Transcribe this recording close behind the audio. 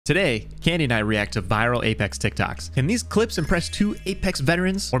Today, Candy and I react to viral Apex TikToks. Can these clips impress two Apex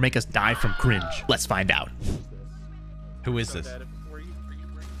veterans or make us die from cringe? Let's find out. Who is this?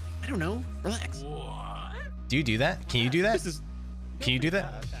 I don't know. Relax. Do you do that? Can you do that? Can you do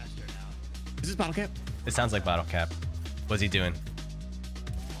that? Is this Bottle Cap? It sounds like Bottle Cap. What's he doing?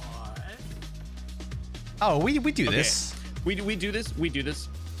 Oh, we do this. We do this. We do this.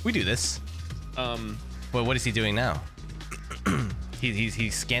 We do this. Well, what is he doing now? he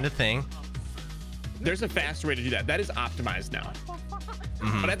scanned a thing. There's a faster way to do that. That is optimized now.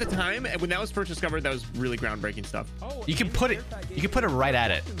 But at the time, when that was first discovered, that was really groundbreaking stuff. You can put it right at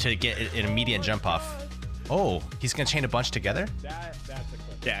it to get an immediate jump off. Oh, he's gonna chain a bunch together.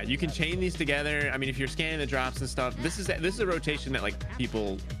 Yeah, you can chain these together. I mean, if you're scanning the drops and stuff, this is a rotation that like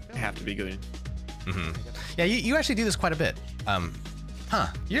people have to be doing. Yeah, you actually do this quite a bit. Huh?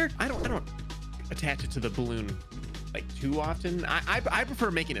 I don't attach it to the balloon like too often. I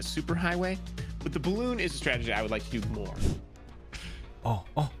prefer making a super highway, but the balloon is a strategy I would like to do more. Oh!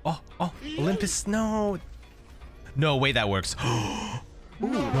 Olympus, no way that works.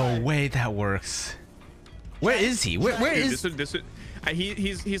 No way that works. Where is he? Where is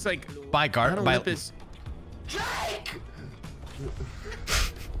he's like by guard by Olympus.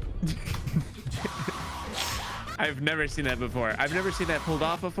 I've never seen that before. I've never seen that pulled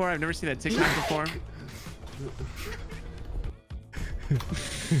off before. I've never seen that TikTok before.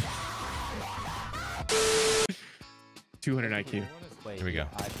 200 IQ. Here we go.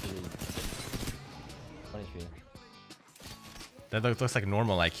 That looks like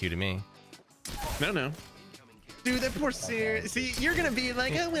normal IQ to me. No. Dude, that poor Seer. See, you're gonna be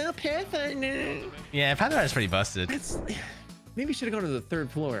like, oh well, Pathfinder. Yeah, Pathfinder's pretty busted. Maybe you should have gone to the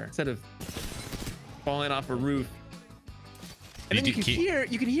third floor instead of falling off a roof. And then you can hear.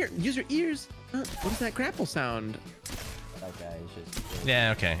 Use your ears. What is that grapple sound? Okay, it's just.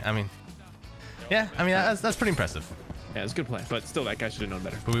 Yeah. Okay. I mean, that's pretty impressive. Yeah, it's a good play, but still, that guy should have known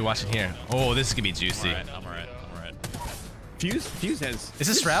better. Who are we watching here? Oh, this is gonna be juicy. I'm alright. Fuse has. Is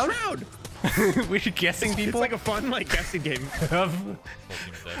this Shroud? We're guessing people. It's like a fun guessing game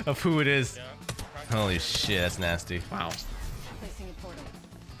of who it is. Holy shit, that's nasty. Wow.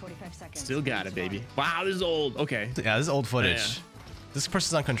 Still got it, baby. Wow, this is old. Okay. Yeah, this is old footage. Yeah. This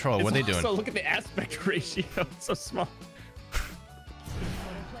person's on control. What are they doing? So look at the aspect ratio. It's so small.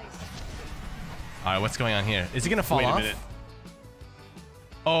 All right, what's going on here? Is he gonna fall off? Wait a minute.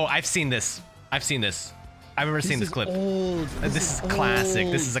 Oh, I've seen this. I remember seeing this clip. Old. This is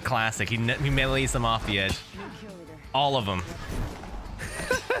classic. This is a classic. He melees them off the edge. All of them.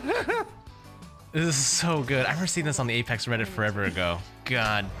 This is so good. I remember seeing this on the Apex Reddit forever ago.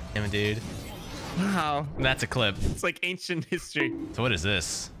 God damn it, dude. Wow. That's a clip. It's like ancient history. So what is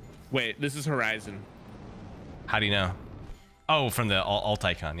this? Wait, this is Horizon. How do you know? Oh, from the alt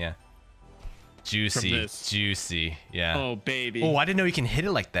icon, yeah. Juicy, yeah. Oh, baby. Oh, I didn't know you can hit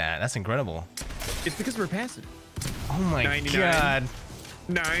it like that. That's incredible. It's because we're passive. Oh my 99. God.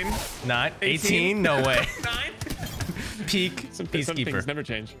 9. 18? No way. 9. Peak Some Peacekeeper. things never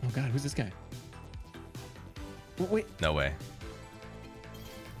change. Oh God, who's this guy? Wait. No way.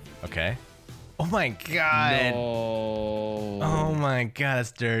 Okay. Oh my God. No. Oh my God,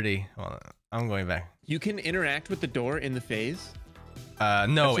 that's dirty. Hold on. I'm going back. You can interact with the door in the phase? No.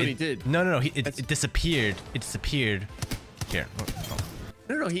 That's what he did. No. It disappeared. It disappeared. Here.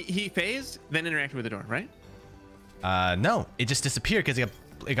 No. He phased, then interacted with the door, right? No. It just disappeared because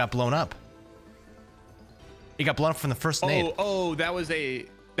it got blown up. It got blown up from the first nade. Oh, that was a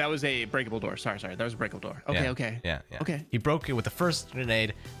breakable door. Sorry. That was a breakable door. Okay. Yeah. Okay. He broke it with the first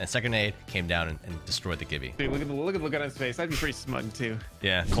grenade, and the second grenade came down and destroyed the Gibby. Dude, look at the look on his face. I'd be pretty smug too.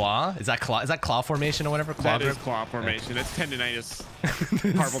 Yeah. Claw? Is that claw formation or whatever? Claw that grip? Is claw formation. Yeah. That's tendonitis.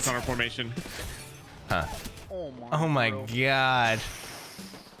 Carpal tunnel formation. Huh. Oh my God.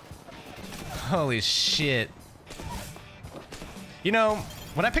 Holy shit. You know,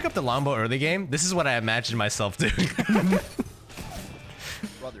 when I pick up the longbow early game, this is what I imagine myself doing.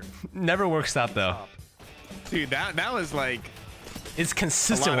 Never works out though. Dude, that was like... It's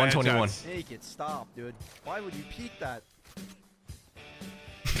consistent 121. Take it, stop, dude. Why would you peek that?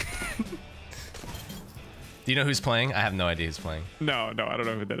 Do you know who's playing? I have no idea who's playing. No, I don't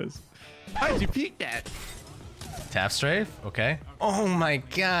know who that is. Why did you peek that? Tap strafe? Okay. Oh my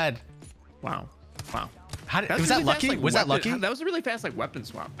God. Wow. Was that lucky? Was that lucky? That was a really fast weapon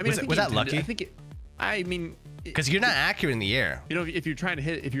swap. I mean, was that lucky? I think it. I mean, because you're not accurate in the air. You know, if you're trying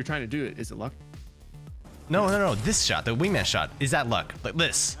to do it, is it luck? No. This shot, the wingman shot, is that luck? Like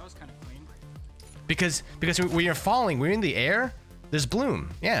this. That was kind of clean. Because when you're falling, when you're in the air, there's bloom.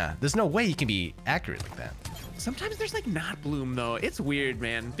 Yeah, there's no way you can be accurate like that. Sometimes there's like not bloom though. It's weird,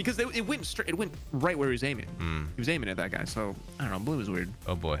 man, because it went straight. It went right where he was aiming. He was aiming at that guy. So I don't know. Bloom is weird.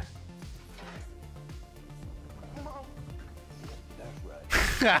 Oh boy.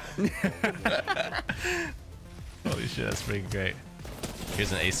 Holy shit, that's pretty great.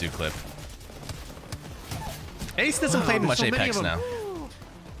 Here's an Asu clip. Ace doesn't play much Apex now.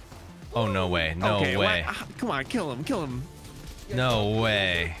 Oh, no way. No way. Come on, kill him. Kill him. No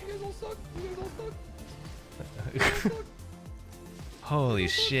way. Holy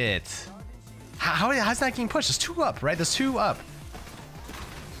shit. How's that getting pushed? There's 2 up, right? There's 2 up.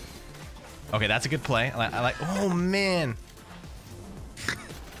 Okay, that's a good play. I like. Oh, man.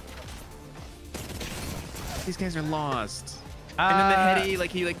 These guys are lost. And then the heady, like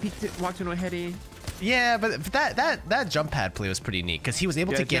he peeked it, walked into a heady. Yeah, but that jump pad play was pretty neat because he was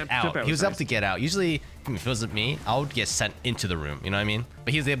able to get out. He was able to get out. Usually, if it was me, I would get sent into the room. You know what I mean?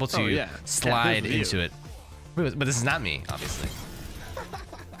 But he was able to slide into it. But this is not me, obviously.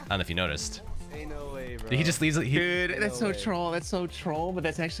 I don't know if you noticed. Ain't no way, bro. He just leaves. Dude, that's so troll. That's so troll. But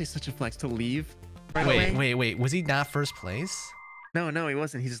that's actually such a flex to leave. Right wait. Was he not first place? No, he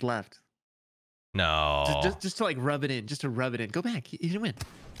wasn't. He just left. No. Just to like rub it in. Just to rub it in. Go back. He didn't win.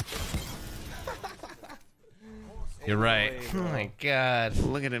 You're right. Oh my god.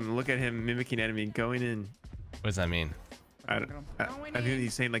 Look at him mimicking enemy going in. What does that mean? I think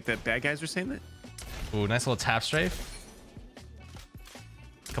he's saying like that bad guys are saying that. Ooh, nice little tap strafe.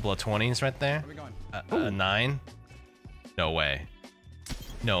 Couple of 20s right there. A 9. No way.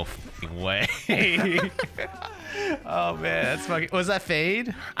 No fucking way. Oh man, that's fucking. Was that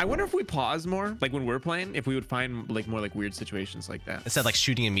fade? I wonder if we pause more, like when we're playing, if we would find like more like weird situations like that. Instead of like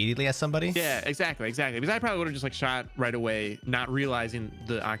shooting immediately at somebody? Yeah, exactly. Because I probably would have just like shot right away, not realizing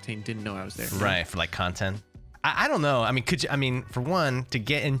the Octane didn't know I was there. Right, for like content. I don't know. I mean, could you? I mean, for one, to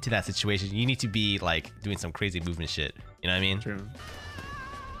get into that situation, you need to be like doing some crazy movement shit. You know what I mean? True.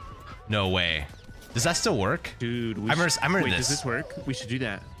 No way. Does that still work? Dude, I remember wait, this. Does this work? We should do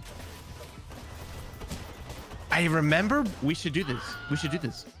that. I remember. We should do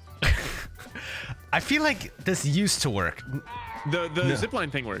this. I feel like this used to work. The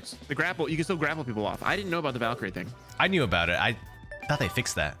zipline thing works. The grapple, you can still grapple people off. I didn't know about the Valkyrie thing. I knew about it. I thought they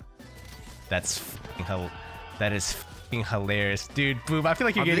fixed that. That is fucking hilarious, dude. Boom! I feel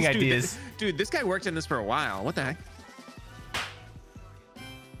like you're getting ideas. Dude, this guy worked in this for a while. What the heck?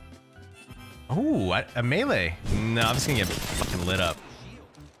 Ooh, a melee. No, I'm just gonna get fucking lit up.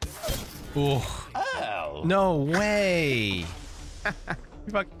 Ooh. Oh. No way.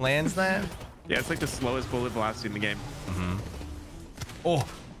 He fucking lands that? Yeah, it's like the slowest bullet velocity in the game. Mm-hmm. Oh.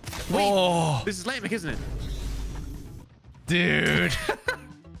 Wait, oh. this is Lamek, isn't it? Dude.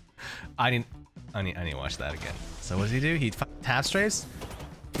 I need to watch that again. So what does he do? He tap strafes?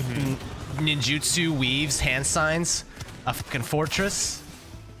 Ninjutsu weaves, hand signs, a fucking fortress,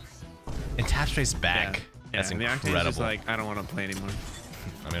 and tap strafes back. Yeah. That's incredible. Just like, I don't want to play anymore.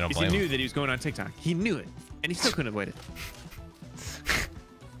 I mean, I don't blame him. He knew him. that he was going on TikTok. He knew it, and he still couldn't avoid it.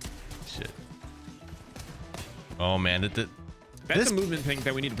 Shit. Oh man, that's a movement thing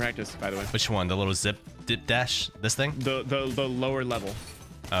that we need to practice, by the way. Which one? The little dip dash? This thing? The lower level.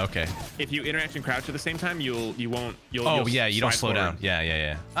 Oh, okay. If you interact and crouch at the same time, you'll oh yeah, you don't slow down.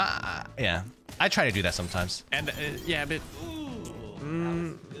 Yeah. Yeah. I try to do that sometimes. And yeah, but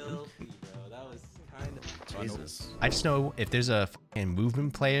Jesus. I just know if there's a fucking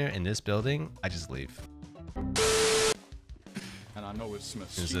movement player in this building, I just leave. And I know it's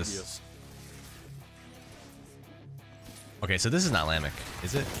Who's this? Okay, so this is not Lamek,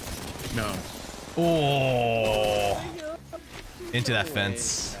 is it? No. Oh! Into that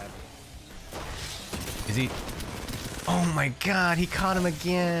fence. Is he? Oh my god, he caught him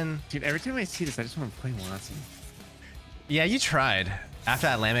again. Dude, every time I see this, I just want to play Watson. Yeah, you tried. After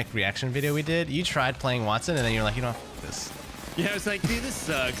that Lamek reaction video we did, you tried playing Watson, and then you're like, you know, fuck this. Yeah, I was like, dude, this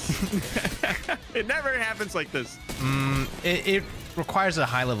sucks. It never happens like this. It requires a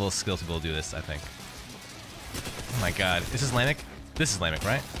high level of skill to be able to do this, I think. Oh my god. Is this Lamek? This is Lamek,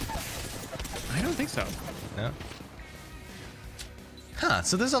 right? I don't think so. No? Huh,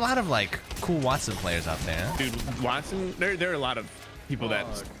 so there's a lot of, like, cool Watson players out there, huh? Dude, Watson, there are a lot of people that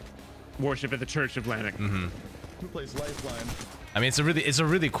worship at the Church of Lamek. Mm-hmm. Who plays Lifeline? I mean, it's a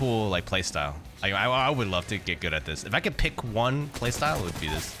really cool like playstyle. Like, I would love to get good at this. If I could pick one playstyle, it would be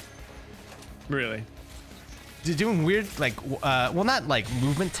this. Really? Doing weird like well, not like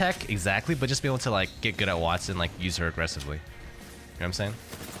movement tech exactly, but just be able to like get good at Watson, like use her aggressively. You know what I'm saying?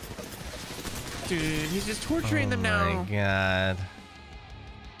 Dude, he's just torturing them now. Oh my god.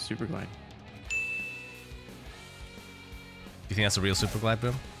 Super glide. You think that's a real super glide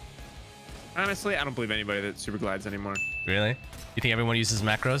boom? Honestly, I don't believe anybody that super glides anymore. Really? You think everyone uses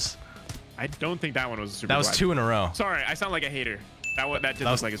macros? I don't think that one was a super That glide. was 2 in a row. Sorry, I sound like a hater. That did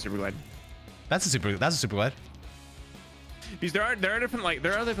look like a super glide. That's a super glide. Because there are different like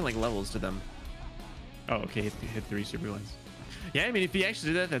levels to them. Oh, okay, hit 3 super glides. Yeah, I mean if you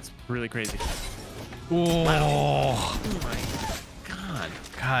actually do that, that's really crazy. Oh, wow. Oh my god.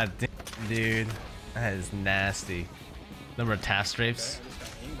 God damn, dude. That is nasty. Number of task strafes.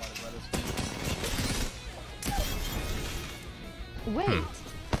 Wait.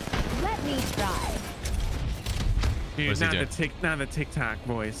 Let me try. Dude, not the TikTok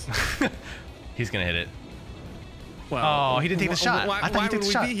voice. He's gonna hit it. Well, oh, he didn't take the shot. I thought he took the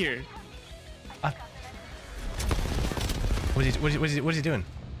shot. Why would we be here? What is he doing?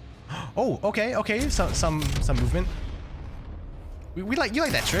 Oh, okay. Some movement. You like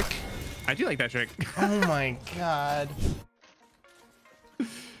that trick? I do like that trick. Oh my god. Oh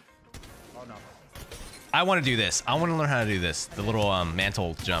no. I want to do this. I want to learn how to do this. The little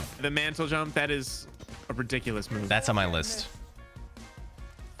mantle jump. The mantle jump, that is a ridiculous move. That's on my list.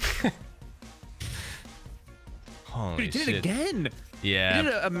 Holy Dude, he did shit. it again. Yeah. He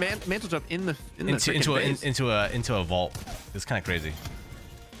did a mantle jump into a vault. It's kind of crazy.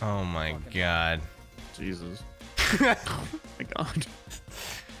 Oh my god. Jesus. Oh my god.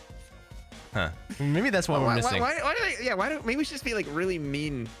 Huh. Maybe that's what we're missing. Why do they? Yeah. Maybe we should just be like really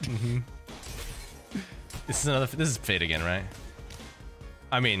mean. This is Fade again, right?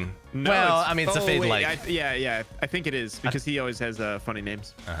 I mean, no, well, I mean, it's a Fade like. Yeah. I think it is because he always has funny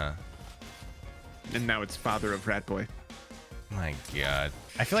names. And now it's father of Rat Boy. My god.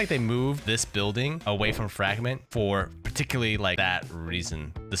 I feel like they moved this building away from Fragment for particularly like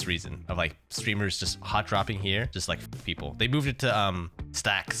this reason of like streamers just hot dropping here, just like people. They moved it to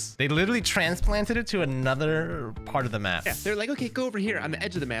Stacks. They literally transplanted it to another part of the map. Yeah, they're like, okay, go over here on the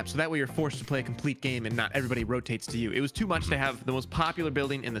edge of the map, so that way you're forced to play a complete game and not everybody rotates to you. It was too much to have the most popular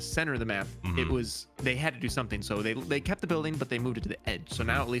building in the center of the map. They had to do something, so they kept the building, but they moved it to the edge. So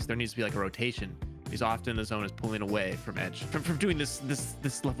now at least there needs to be like a rotation. Because often the zone is pulling away from edge, from doing this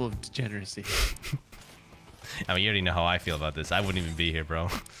level of degeneracy. I mean, you already know how I feel about this. I wouldn't even be here, bro.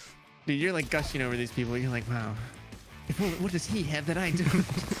 Dude, you're like gushing over these people. You're like, wow, what does he have that I do?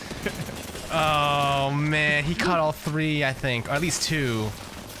 Oh man, he caught all 3, I think, or at least 2.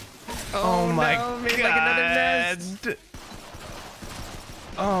 Oh my god! Made like another nest.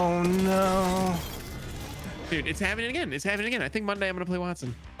 Oh no! Dude, it's happening again. It's happening again. I think Monday I'm gonna play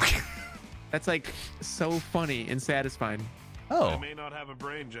Watson. That's like so funny and satisfying. Oh. I may not have a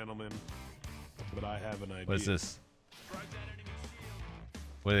brain, gentlemen, but I have an idea. What is this?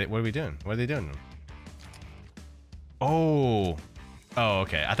 What are we doing? What are they doing? Oh. Oh,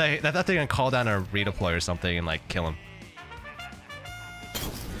 okay. I thought they were gonna call down a redeploy or something and like kill him.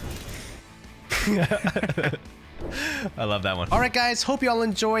 I love that one. All right, guys, hope you all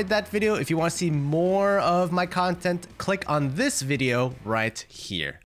enjoyed that video. If you want to see more of my content, click on this video right here.